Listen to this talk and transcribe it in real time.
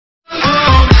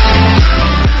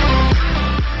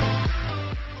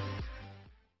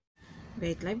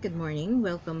Great Life, good morning.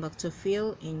 Welcome back to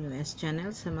Phil in US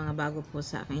channel. Sa mga bago po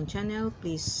sa aking channel,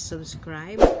 please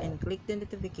subscribe and click the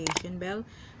notification bell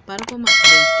para po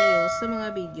ma-update kayo sa mga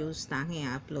videos na aking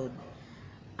upload.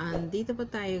 Dito po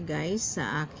tayo guys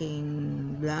sa aking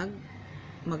vlog.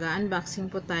 Mag-unboxing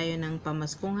po tayo ng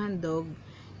Pamaskong Handog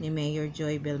ni Mayor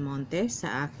Joy Belmonte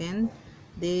sa akin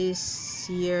this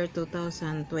year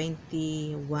 2021.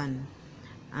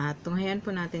 At tunghayan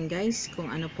po natin guys kung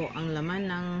ano po ang laman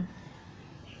ng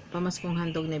Pamaskong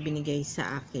handog na binigay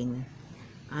sa akin.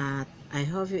 At I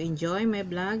hope you enjoy my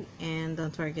vlog and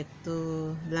don't forget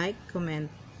to like,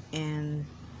 comment, and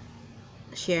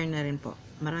share na rin po.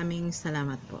 Maraming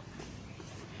salamat po.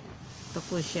 Ito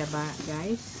po siya ba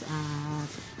guys.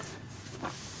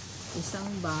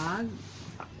 Isang bag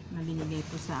na binigay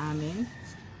po sa amin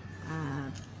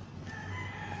at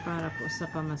para po sa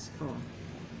pamasko.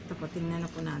 Ito po, tingnan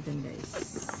na po natin guys.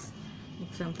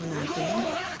 Buksan po natin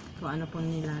kung ano pong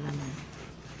nilalaman.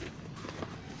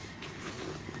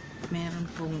 Meron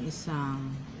pong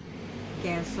isang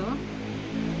keso,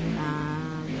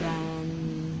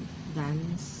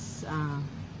 danis, ang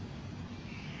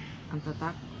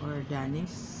tatak or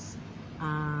danis.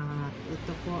 At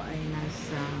ito po ay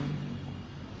nasa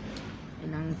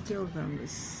ilang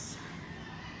kilograms,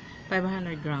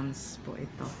 500 grams po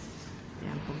ito.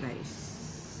 Yan po guys.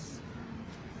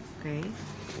 Okay.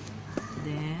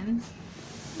 Then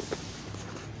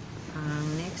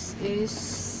next is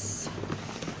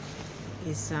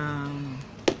isang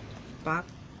pack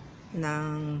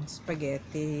ng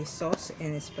spaghetti sauce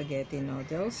and spaghetti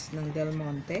noodles ng Del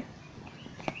Monte.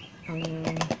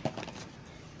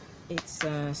 It's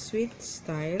a sweet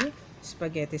style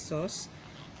spaghetti sauce.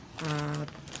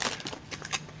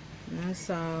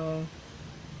 Nasa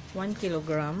 1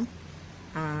 kilogram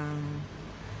ang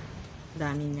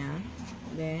dami niya.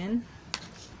 Then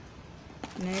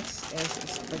next is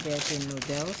spaghetti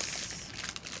noodles.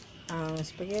 Ang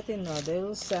spaghetti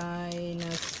noodles ay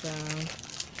nasa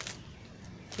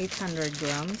 800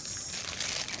 grams.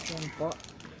 Yan po.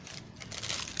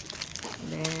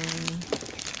 Then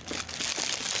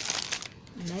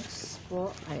next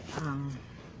po ay ang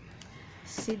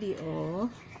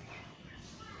CDO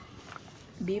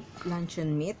beef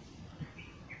luncheon meat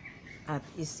at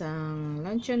isang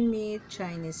luncheon meat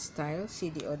Chinese style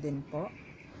CDO din po.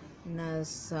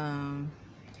 Nasa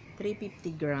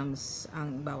 350 grams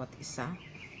ang bawat isa.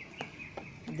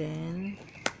 Then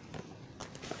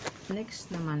next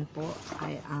naman po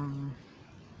ay ang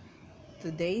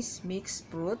today's mixed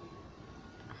fruit.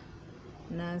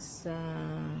 Nasa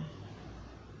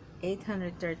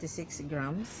 836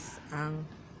 grams ang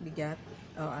bigat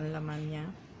o ang laman niya.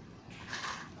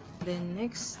 Then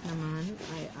next naman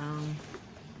ay ang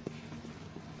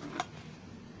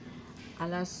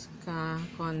Alaska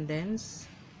condensed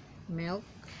milk.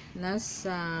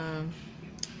 Nasa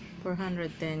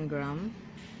 410 gram.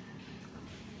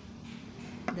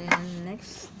 Then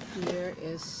next here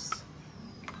is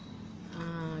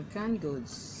canned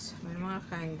goods. May mga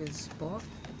canned goods po.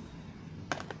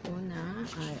 Una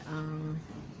ay ang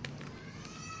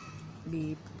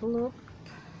beef loop,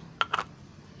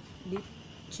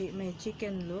 may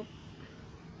chicken loop,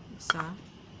 isa,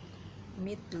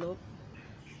 meat loop.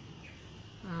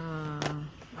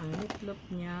 Ang meat loop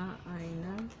niya ay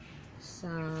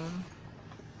sa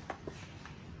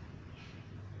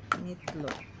meat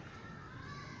loop.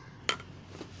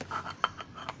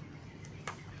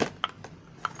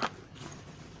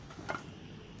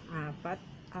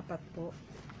 Apat po.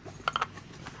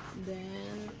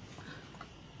 Then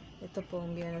ito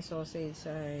pong Vienna sausage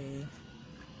ay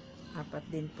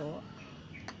 4 din po.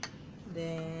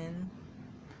 Then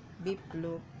beef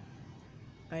loop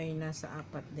ay nasa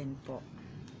 4 din po.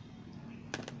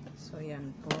 So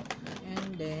yan po.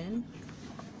 And then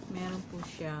meron po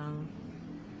siyang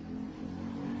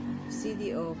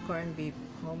CDO corn beef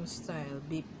home style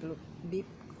beef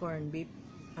corn beef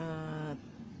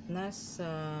nasa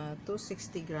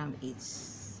 260 gram each.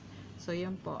 So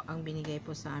yan po ang binigay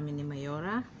po sa amin ni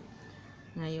Mayora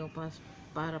ngayon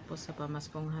para po sa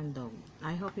Pamaskong handog.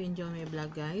 I hope you enjoy my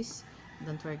vlog guys.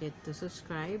 Don't forget to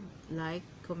subscribe, like,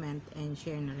 comment, and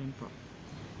share na rin po.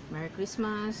 Merry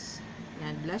Christmas!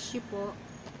 God bless you po!